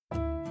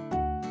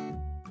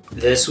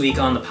This week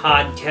on the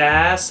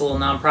podcast, a little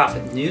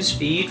nonprofit news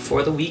feed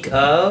for the week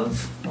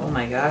of,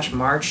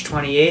 March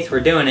 28th. We're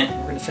doing it.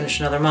 We're going to finish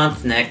another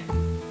month, Nick.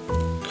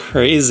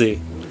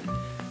 Crazy.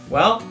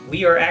 Well,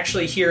 we are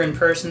actually here in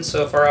person,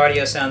 so if our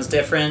audio sounds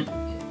different,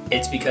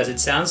 it's because it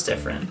sounds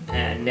different.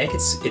 And Nick,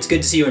 it's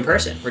good to see you in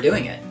person. We're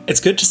doing it.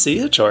 It's good to see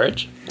you,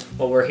 George.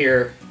 Well, we're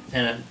here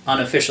in an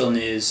unofficial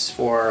news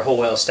for Whole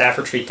Whale staff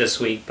retreat this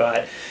week,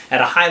 but at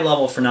a high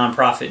level for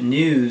nonprofit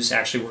news,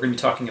 actually, we're going to be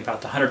talking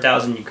about the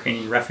 100,000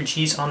 Ukrainian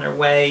refugees on their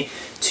way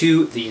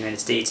to the United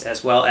States,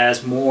 as well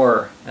as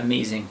more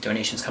amazing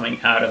donations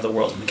coming out of the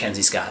world of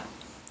Mackenzie Scott.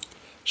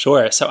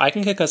 Sure. So I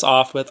can kick us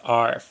off with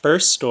our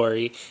first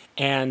story.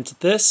 And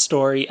this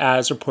story,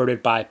 as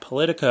reported by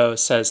Politico,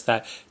 says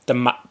that the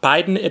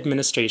Biden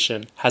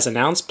administration has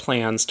announced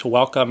plans to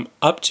welcome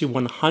up to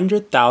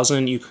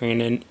 100,000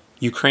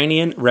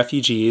 Ukrainian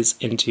refugees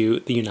into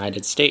the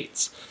United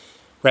States.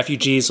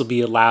 Refugees will be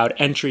allowed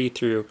entry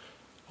through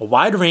a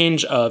wide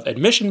range of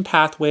admission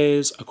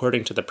pathways,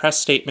 according to the press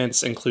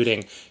statements,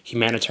 including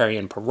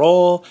humanitarian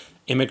parole,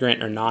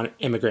 immigrant or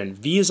non-immigrant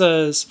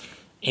visas.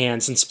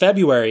 And since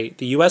February,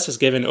 the U.S. has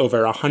given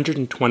over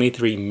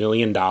 $123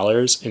 million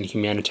in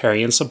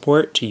humanitarian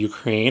support to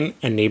Ukraine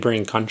and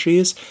neighboring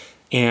countries,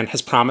 and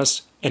has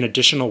promised an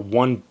additional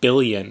 $1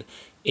 billion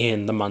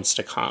in the months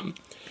to come.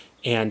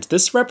 And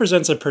this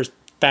represents a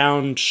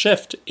profound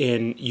shift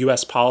in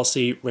U.S.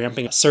 policy,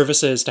 ramping up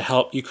services to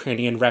help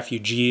Ukrainian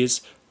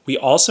refugees. We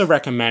also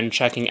recommend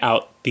checking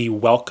out the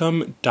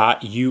welcome.us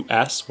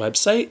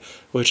website,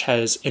 which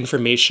has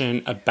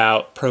information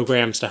about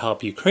programs to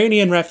help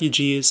Ukrainian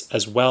refugees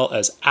as well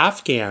as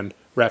Afghan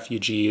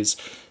refugees.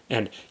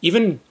 And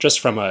even just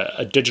from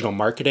a digital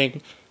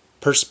marketing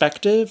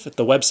perspective,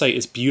 the website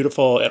is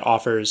beautiful. It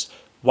offers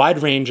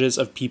wide ranges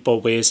of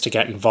people ways to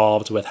get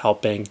involved with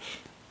helping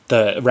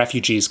the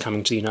refugees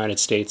coming to the United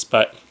States.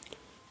 But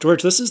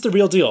George, this is the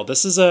real deal.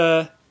 This is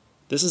a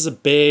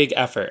big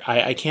effort.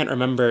 I can't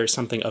remember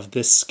something of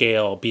this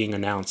scale being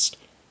announced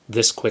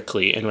this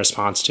quickly in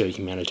response to a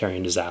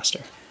humanitarian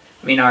disaster.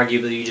 I mean,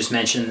 arguably, you just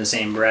mentioned in the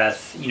same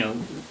breath,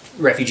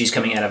 refugees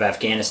coming out of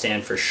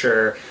Afghanistan for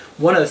sure.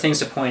 One of the things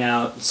to point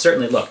out,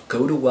 certainly,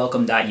 go to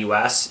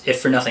welcome.us, if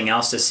for nothing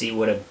else, to see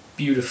what a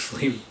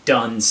beautifully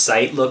done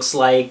site looks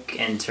like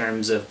in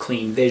terms of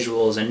clean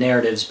visuals and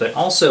narratives, but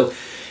also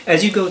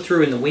as you go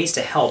through in the ways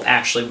to help,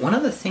 actually, one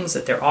of the things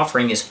that they're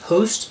offering is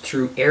host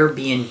through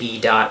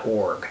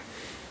Airbnb.org.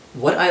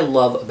 What I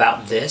love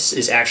about this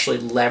is actually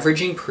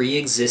leveraging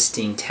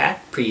pre-existing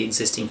tech,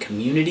 pre-existing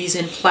communities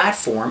and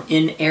platform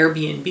in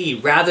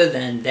Airbnb, rather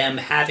than them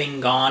having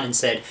gone and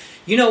said,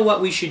 you know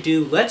what we should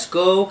do? Let's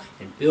go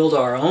and build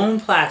our own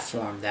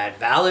platform that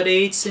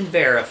validates and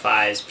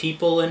verifies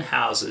people and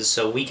houses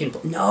so we can...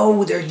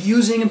 No, they're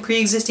using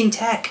pre-existing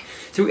tech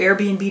through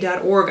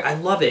Airbnb.org. I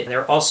love it.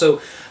 They're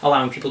also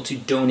allowing people to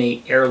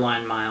donate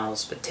airline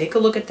miles. But take a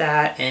look at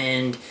that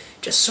and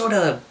just sort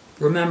of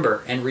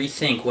remember and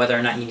rethink whether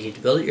or not you need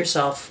to build it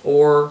yourself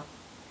or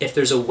if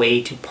there's a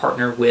way to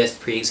partner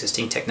with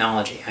pre-existing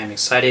technology. I'm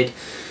excited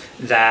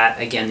that,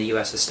 again, the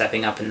U.S. is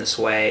stepping up in this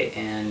way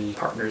and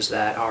partners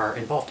that are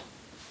involved.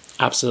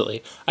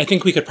 Absolutely. I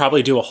think we could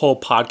probably do a whole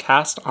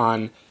podcast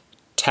on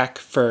tech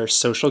for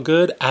social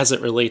good as it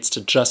relates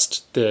to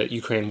just the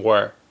Ukraine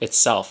war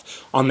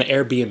itself. On the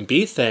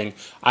Airbnb thing,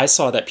 I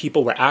saw that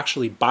people were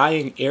actually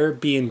buying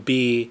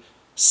Airbnb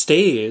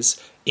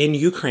stays in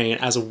Ukraine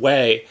as a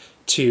way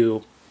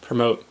to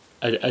promote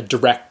a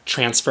direct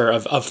transfer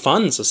of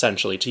funds,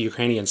 essentially, to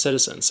Ukrainian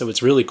citizens. So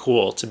it's really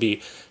cool to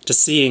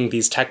seeing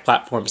these tech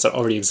platforms that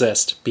already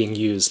exist being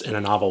used in a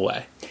novel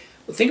way.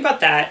 Well, think about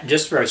that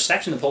just for a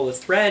section of the poll. The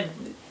thread,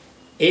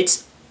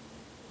 it's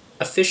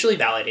officially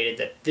validated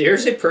that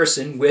there's a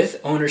person with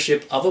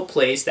ownership of a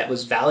place that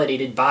was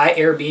validated by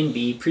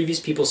Airbnb. Previous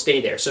people stay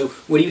there. So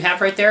what do you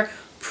have right there?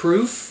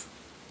 Proof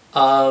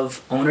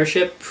of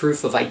ownership,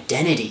 proof of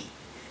identity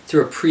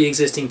through a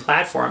pre-existing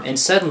platform. And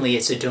suddenly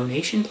it's a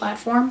donation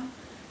platform?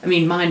 I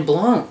mean, mind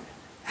blown.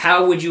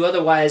 How would you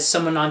otherwise,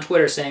 someone on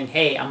Twitter saying,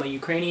 hey, I'm a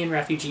Ukrainian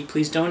refugee,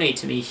 please donate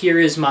to me.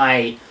 Here's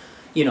my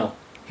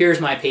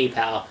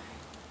PayPal.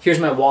 Here's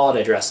my wallet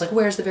address.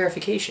 Where's the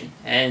verification?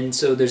 And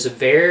so there's a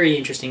very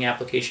interesting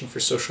application for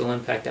social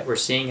impact that we're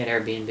seeing at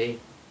Airbnb.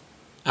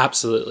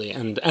 Absolutely.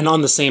 And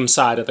on the same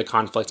side of the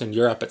conflict in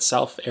Europe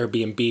itself,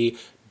 Airbnb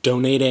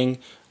donating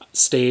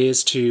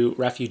stays to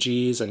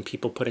refugees and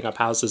people putting up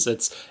houses.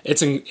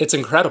 It's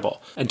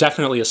incredible, and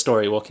definitely a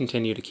story we'll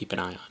continue to keep an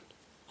eye on.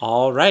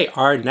 All right,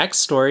 our next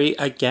story,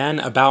 again,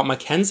 about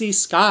Mackenzie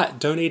Scott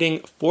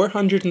donating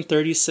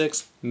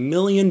 $436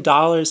 million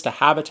to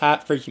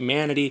Habitat for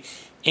Humanity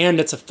and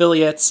its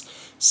affiliates.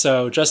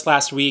 So just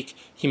last week,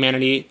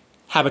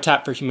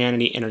 Habitat for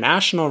Humanity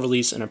International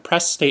released in a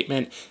press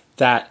statement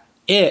that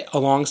it,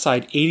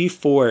 alongside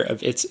 84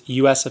 of its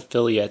U.S.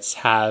 affiliates,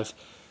 have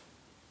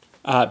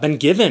been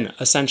given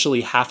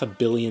essentially $500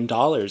 million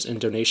in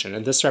donation.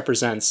 And this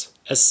represents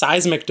a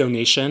seismic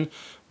donation,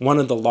 one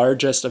of the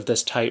largest of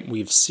this type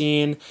we've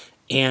seen,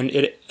 and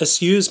it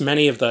eschews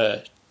many of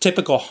the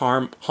typical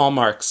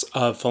hallmarks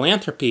of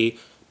philanthropy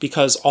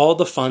because all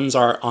the funds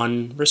are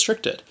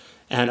unrestricted.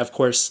 And of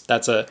course,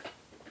 that's a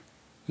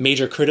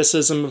major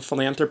criticism of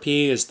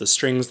philanthropy is the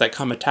strings that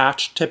come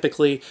attached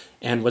typically.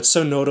 And what's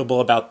so notable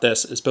about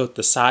this is both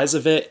the size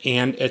of it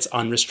and its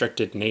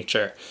unrestricted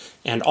nature.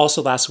 And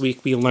also last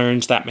week, we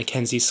learned that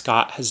Mackenzie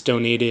Scott has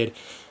donated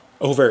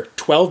over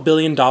 $12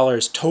 billion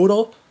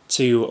total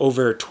to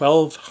over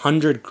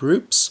 1,200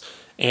 groups.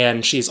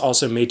 And she's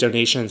also made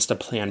donations to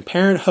Planned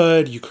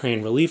Parenthood,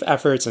 Ukraine relief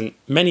efforts, and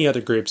many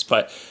other groups.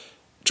 But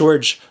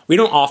George, we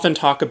don't often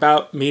talk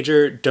about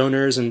major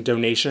donors and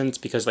donations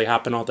because they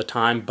happen all the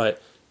time,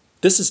 but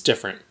this is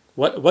different.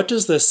 What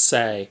does this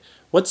say?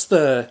 What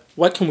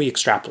can we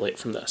extrapolate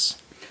from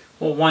this?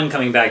 Well, one,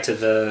 coming back to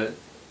the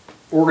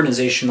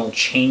organizational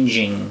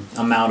changing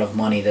amount of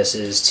money this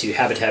is to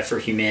Habitat for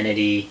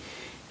Humanity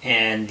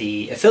and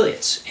the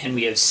affiliates. And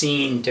we have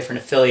seen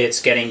different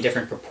affiliates getting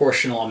different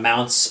proportional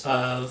amounts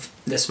of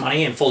this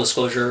money. And full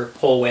disclosure,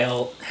 Whole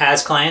Whale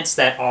has clients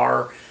that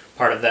are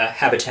part of the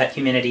Habitat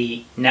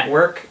Humanity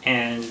network.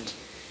 And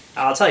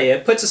I'll tell you,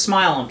 it puts a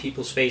smile on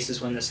people's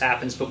faces when this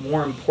happens. But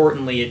more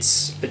importantly,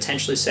 it's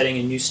potentially setting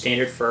a new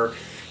standard for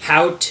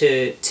how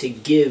to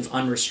give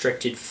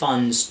unrestricted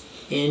funds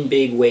in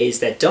big ways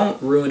that don't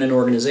ruin an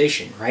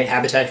organization, right?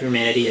 Habitat for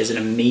Humanity is an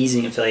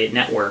amazing affiliate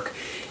network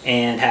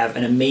and have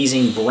an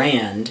amazing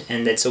brand,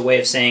 and that's a way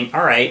of saying,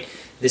 all right,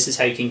 this is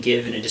how you can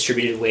give in a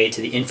distributed way to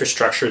the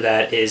infrastructure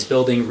that is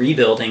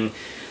rebuilding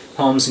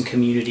homes and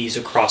communities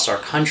across our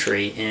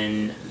country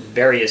in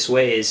various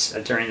ways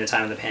during the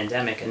time of the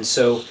pandemic. And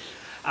so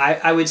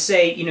I would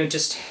say,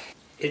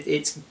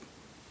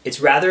 it's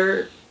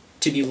rather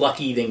to be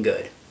lucky than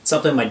good.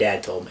 Something my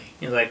dad told me.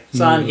 He was like,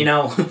 son,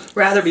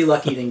 rather be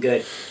lucky than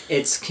good.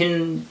 It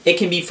can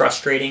be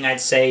frustrating,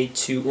 I'd say,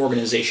 to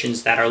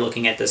organizations that are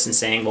looking at this and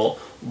saying, well,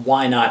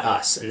 why not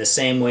us? In the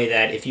same way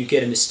that if you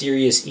get a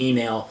mysterious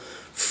email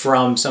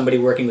from somebody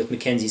working with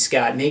Mackenzie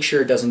Scott, make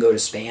sure it doesn't go to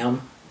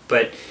spam.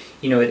 But,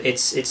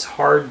 it's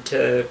hard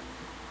to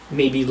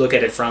maybe look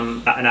at it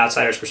from an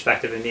outsider's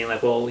perspective and being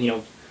like, well,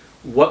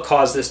 what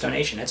caused this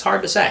donation? It's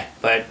hard to say,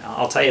 but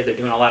I'll tell you, they're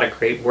doing a lot of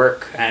great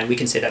work, and we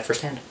can say that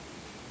firsthand.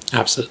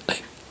 Absolutely.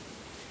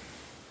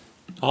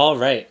 All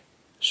right.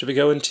 Should we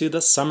go into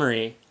the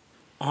summary?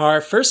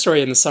 Our first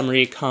story in the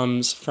summary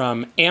comes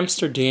from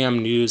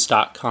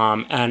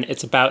AmsterdamNews.com, and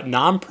it's about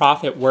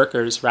nonprofit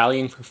workers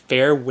rallying for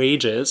fair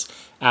wages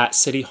at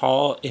City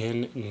Hall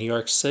in New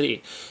York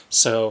City.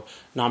 So,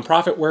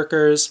 nonprofit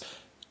workers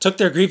took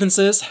their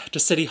grievances to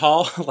City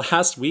Hall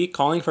last week,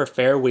 calling for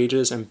fair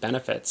wages and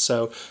benefits.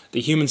 So,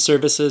 the human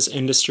services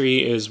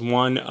industry is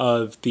one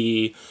of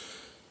the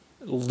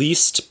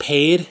least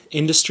paid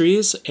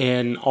industries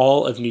in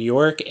all of New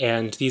York,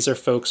 and these are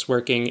folks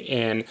working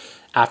in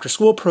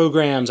after-school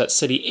programs at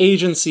city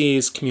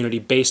agencies,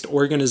 community-based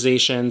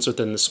organizations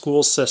within the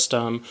school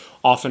system,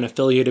 often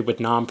affiliated with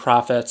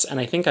nonprofits. And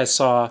I think I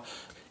saw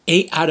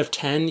 8 out of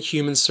 10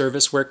 human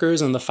service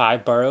workers in the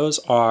 5 boroughs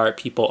are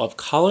people of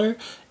color,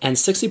 and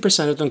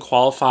 60% of them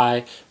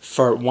qualify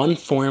for one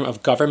form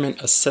of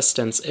government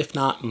assistance, if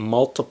not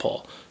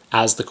multiple,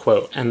 as the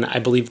quote. And I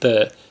believe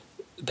the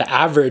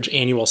average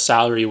annual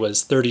salary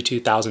was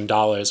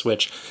 $32,000,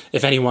 which,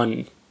 if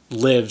anyone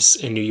lives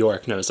in New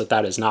York, knows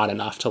that is not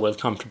enough to live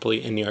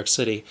comfortably in New York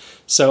City.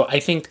 So I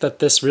think that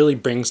this really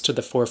brings to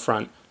the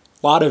forefront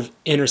a lot of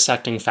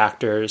intersecting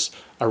factors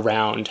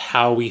around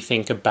how we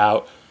think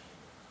about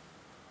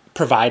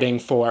providing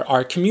for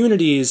our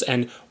communities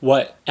and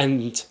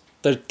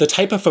the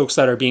type of folks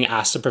that are being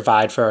asked to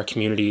provide for our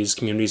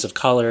communities of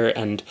color,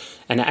 and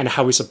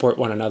how we support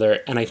one another.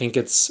 And I think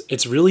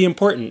it's really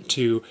important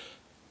to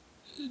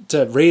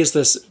raise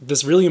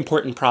this really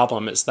important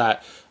problem, is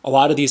that a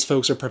lot of these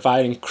folks are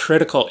providing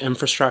critical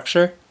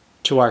infrastructure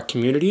to our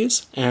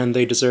communities, and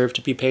they deserve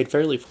to be paid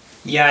fairly for.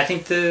 Yeah, I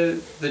think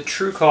the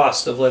true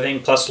cost of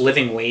living plus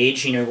living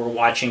wage, we're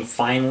watching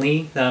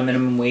finally the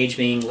minimum wage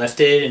being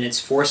lifted, and it's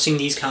forcing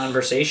these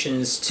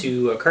conversations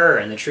to occur.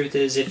 And the truth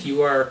is, if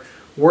you are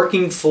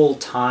working full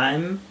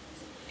time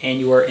and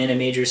you are in a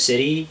major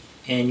city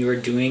and you are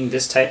doing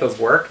this type of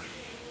work,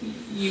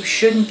 you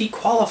shouldn't be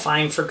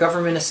qualifying for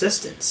government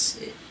assistance.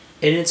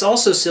 And it's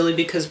also silly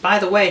because, by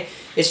the way,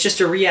 it's just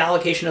a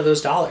reallocation of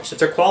those dollars. If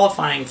they're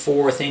qualifying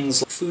for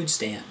things like food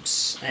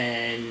stamps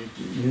and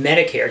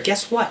Medicare,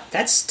 guess what?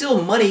 That's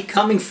still money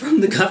coming from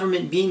the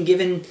government being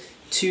given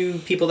to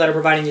people that are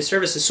providing these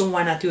services, so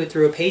why not do it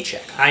through a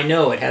paycheck? I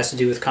know it has to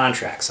do with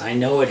contracts. I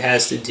know it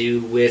has to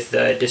do with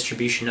the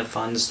distribution of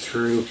funds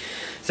through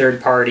third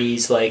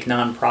parties like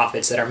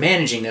nonprofits that are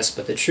managing this,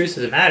 but the truth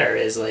of the matter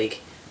is,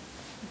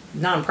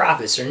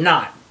 nonprofits are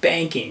not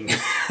banking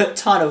a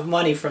ton of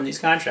money from these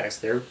contracts.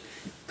 They're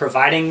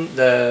providing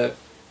the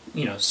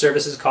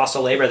services, cost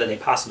of labor that they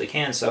possibly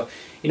can. So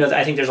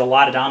I think there's a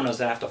lot of dominoes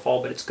that have to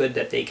fall, but it's good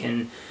that they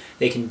can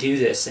do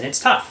this, and it's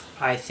tough.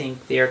 I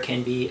think there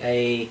can be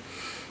a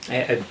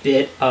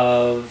bit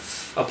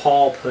of a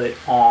pall put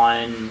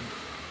on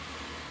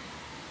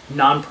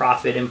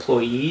nonprofit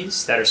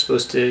employees that are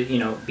supposed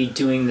to be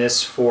doing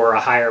this for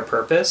a higher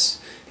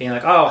purpose, being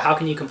like, oh, how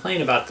can you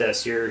complain about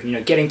this? You're,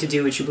 getting to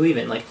do what you believe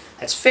in. Like,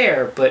 that's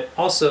fair, but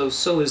also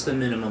so is the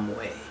minimum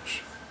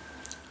wage.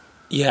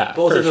 Yeah,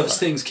 both of those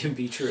things can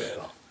be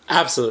true.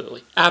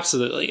 Absolutely.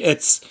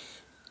 It's,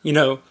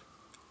 I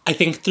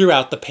think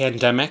throughout the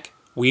pandemic,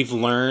 we've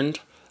learned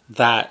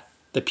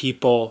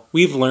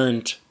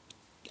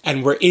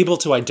and we're able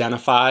to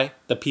identify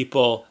the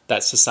people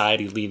that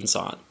society leans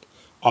on.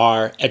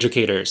 Our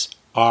educators,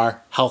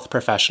 our health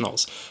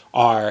professionals,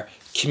 our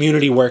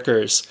community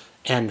workers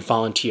and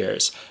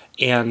volunteers.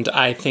 And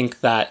I think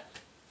that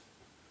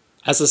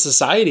as a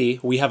society,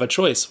 we have a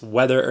choice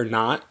whether or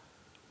not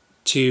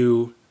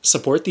to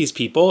support these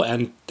people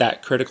and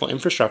that critical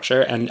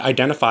infrastructure and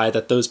identify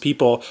that those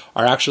people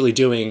are actually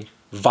doing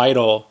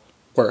vital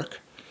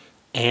work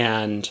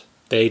and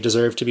they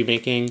deserve to be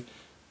making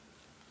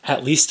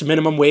at least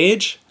minimum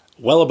wage,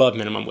 well above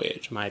minimum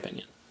wage, in my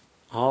opinion.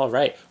 All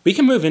right, we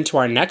can move into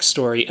our next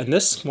story, and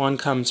this one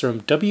comes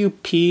from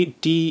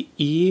WPDE.com,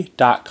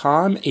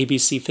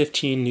 ABC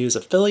 15 News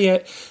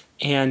affiliate,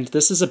 and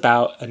this is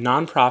about a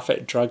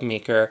nonprofit drug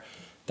maker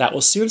that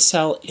will soon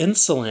sell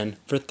insulin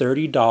for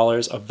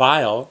 $30 a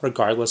vial,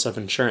 regardless of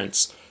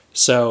insurance.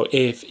 So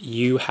if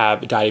you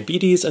have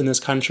diabetes in this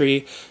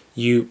country,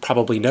 you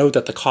probably know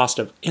that the cost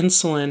of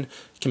insulin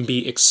can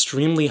be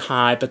extremely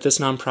high, but this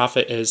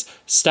nonprofit is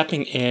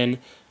stepping in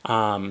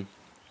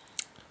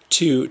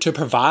to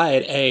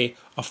provide a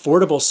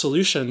affordable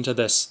solution to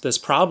this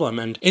problem.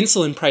 And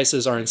insulin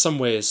prices are in some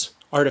ways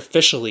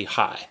artificially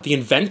high. The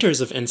inventors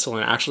of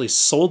insulin actually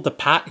sold the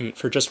patent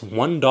for just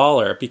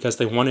 $1 because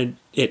they wanted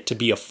it to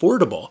be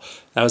affordable.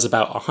 That was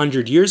about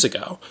 100 years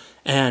ago.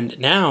 And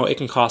now it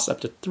can cost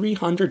up to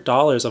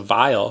 $300 a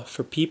vial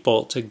for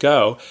people to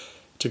go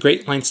to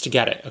great lengths to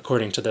get it,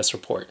 according to this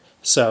report.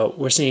 So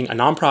we're seeing a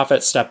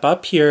nonprofit step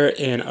up here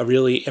in a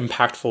really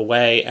impactful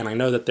way. And I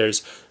know that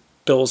there's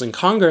bills in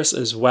Congress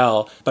as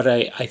well, but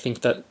I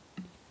think that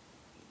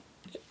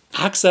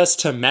access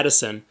to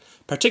medicine,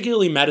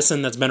 particularly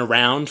medicine that's been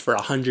around for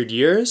 100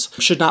 years,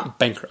 should not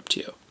bankrupt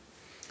you.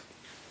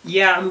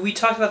 Yeah, I mean, we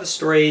talked about the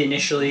story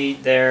initially.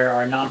 There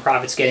are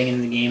nonprofits getting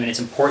into the game, and it's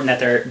important that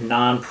there are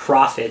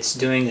nonprofits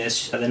doing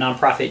this. The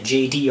nonprofit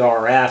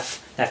JDRF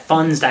that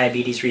funds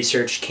diabetes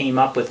research came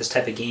up with this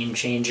type of game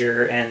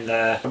changer, and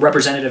the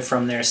representative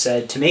from there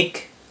said to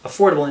make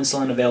affordable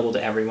insulin available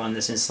to everyone,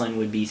 this insulin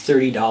would be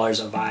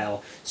 $30 a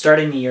vial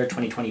starting in the year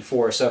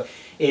 2024. So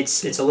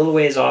it's a little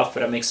ways off,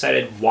 but I'm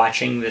excited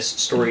watching this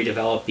story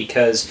develop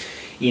because,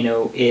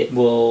 it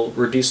will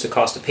reduce the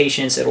cost of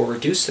patients. It will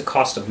reduce the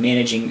cost of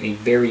managing a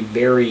very,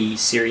 very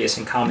serious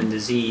and common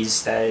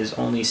disease that is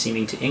only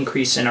seeming to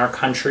increase in our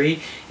country,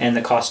 and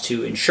the cost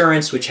to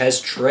insurance, which has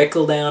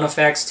trickle-down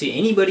effects to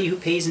anybody who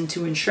pays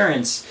into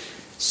insurance.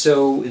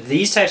 So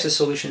these types of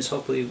solutions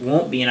hopefully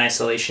won't be in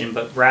isolation,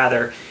 but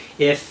rather,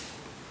 if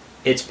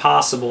it's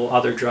possible,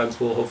 other drugs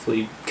will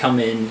hopefully come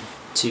in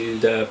to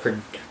the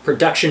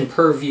production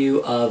purview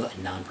of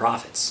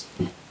nonprofits.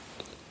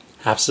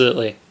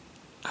 Absolutely.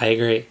 I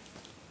agree.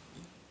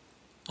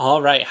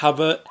 All right, how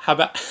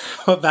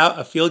about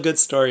a feel-good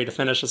story to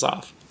finish us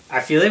off?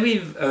 I feel like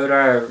we've owed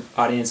our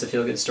audience a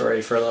feel-good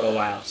story for a little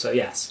while, so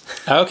yes.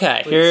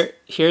 Okay,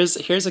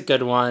 here's a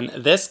good one.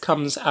 This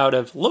comes out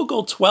of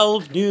Local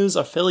 12 News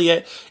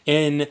affiliate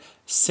in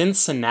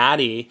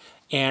Cincinnati,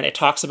 and it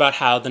talks about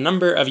how the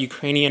number of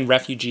Ukrainian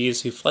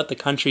refugees who fled the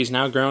country has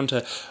now grown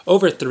to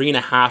over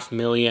 3.5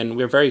 million.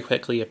 We're very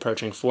quickly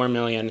approaching 4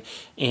 million.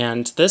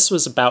 And this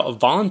was about a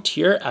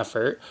volunteer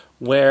effort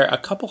where a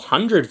couple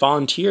hundred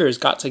volunteers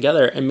got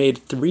together and made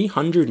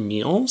 300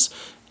 meals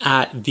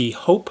at the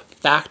Hope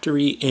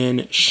Factory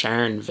in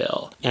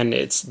Sharonville. And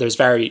there's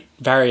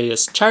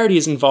various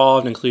charities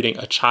involved, including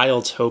A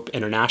Child's Hope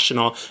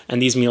International.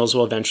 And these meals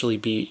will eventually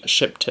be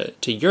shipped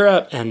to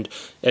Europe. And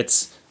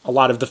a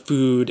lot of the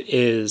food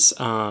is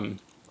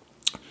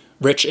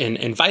rich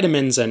in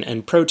vitamins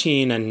and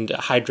protein and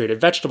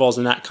hydrated vegetables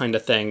and that kind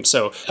of thing.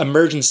 So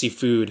emergency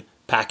food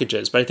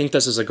packages. But I think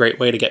this is a great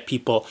way to get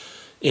people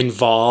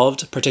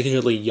involved,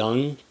 particularly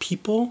young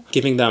people.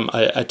 Giving them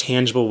a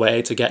tangible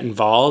way to get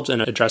involved in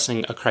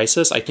addressing a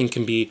crisis, I think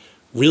can be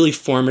really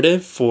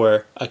formative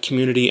for a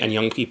community and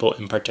young people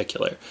in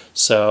particular.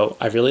 So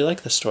I really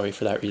like this story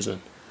for that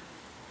reason.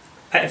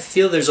 I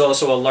feel there's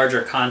also a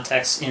larger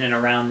context in and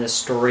around this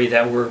story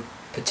that we're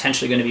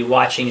potentially going to be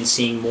watching and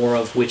seeing more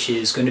of, which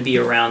is going to be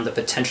around the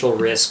potential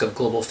risk of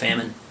global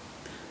famine.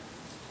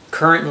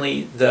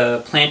 Currently,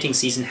 the planting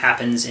season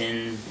happens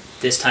in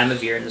this time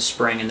of year in the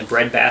spring, and the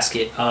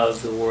breadbasket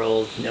of the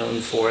world,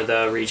 known for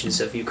the regions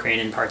of Ukraine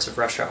and parts of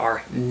Russia,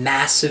 are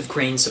massive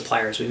grain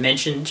suppliers. We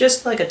mentioned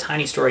just like a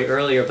tiny story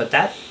earlier, but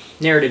that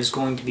narrative is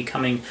going to be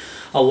becoming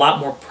a lot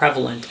more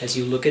prevalent as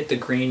you look at the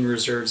grain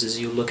reserves, as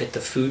you look at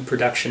the food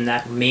production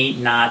that may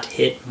not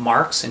hit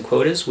marks and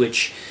quotas,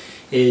 which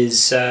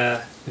is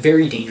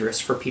very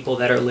dangerous for people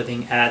that are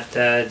living at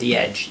the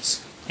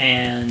edges.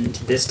 And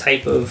this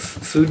type of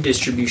food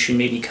distribution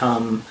may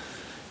become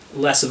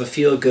less of a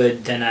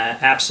feel-good than an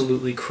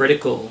absolutely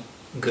critical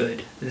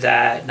good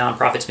that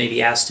nonprofits may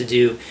be asked to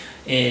do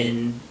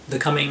in the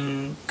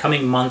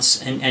coming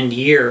months and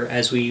year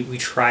as we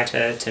try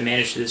to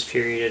manage this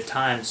period of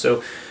time.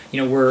 So,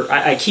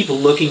 I keep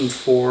looking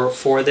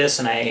for this,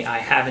 and I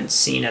haven't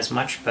seen as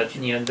much, but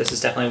this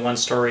is definitely one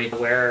story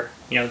where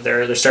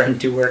they're starting to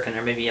do work, and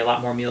there may be a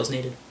lot more meals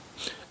needed.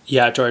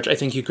 Yeah, George, I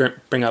think you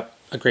bring up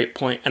a great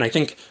point, and I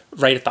think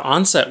right at the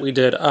onset we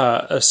did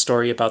a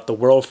story about the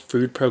World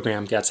Food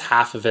Program gets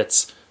half of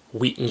its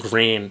wheat and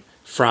grain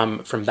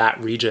from that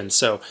region.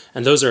 So,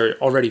 and those are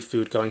already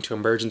food going to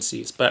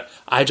emergencies. But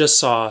I just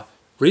saw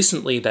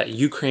recently that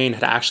Ukraine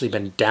had actually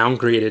been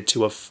downgraded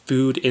to a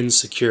food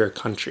insecure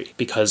country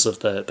because of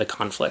the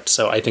conflict.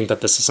 So I think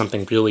that this is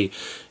something really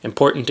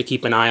important to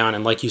keep an eye on.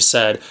 And like you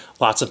said,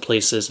 lots of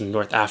places in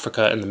North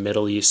Africa and the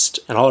Middle East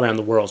and all around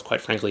the world,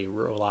 quite frankly,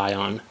 rely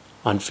on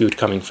food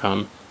coming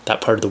from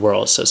that part of the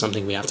world. So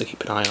something we have to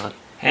keep an eye on.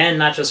 And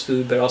not just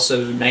food, but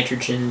also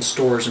nitrogen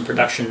stores and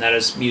production that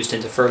is used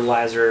into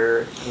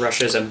fertilizer.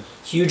 Russia is a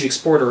huge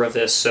exporter of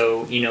this,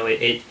 so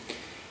it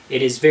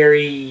is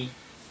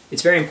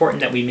it's very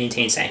important that we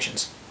maintain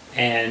sanctions.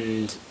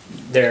 And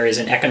there is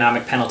an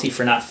economic penalty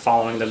for not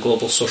following the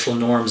global social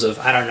norms of,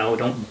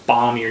 don't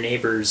bomb your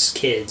neighbor's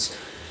kids.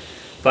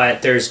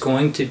 But there's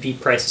going to be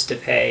prices to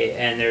pay,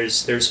 and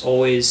there's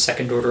always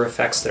second order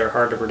effects that are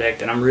hard to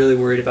predict. And I'm really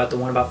worried about the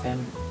one about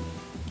famine.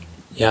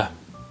 Yeah.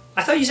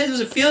 I thought you said it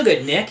was a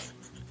feel-good, Nick.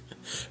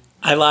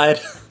 I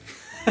lied.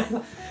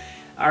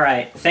 All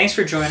right. Thanks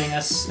for joining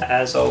us.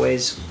 As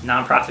always,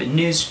 Nonprofit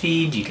News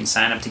Feed. You can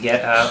sign up to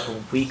get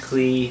a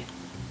weekly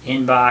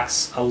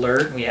inbox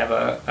alert. We have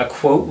a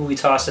quote we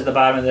tossed at the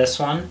bottom of this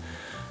one.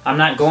 I'm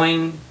not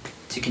going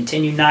to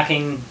continue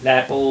knocking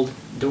that old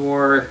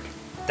door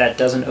that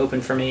doesn't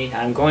open for me.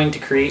 I'm going to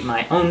create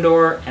my own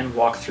door and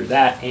walk through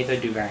that. Ava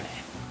DuVernay.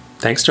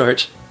 Thanks,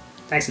 George.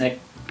 Thanks,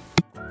 Nick.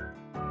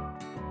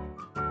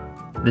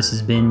 This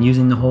has been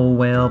Using the Whole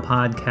Whale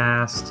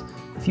podcast.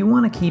 If you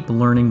want to keep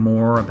learning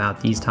more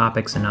about these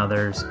topics and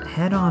others,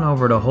 head on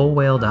over to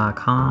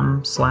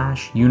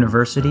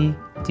wholewhale.com/university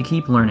to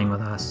keep learning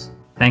with us.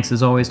 Thanks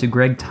as always to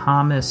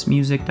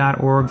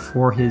GregThomasMusic.org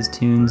for his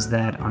tunes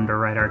that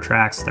underwrite our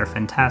tracks. They're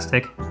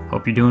fantastic.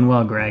 Hope you're doing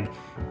well, Greg.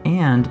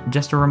 And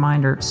just a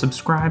reminder,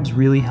 subscribes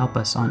really help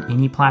us on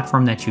any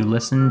platform that you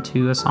listen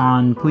to us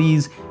on.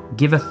 Please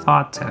give a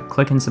thought to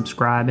click and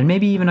subscribe, and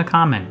maybe even a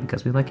comment,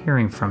 because we like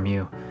hearing from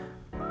you.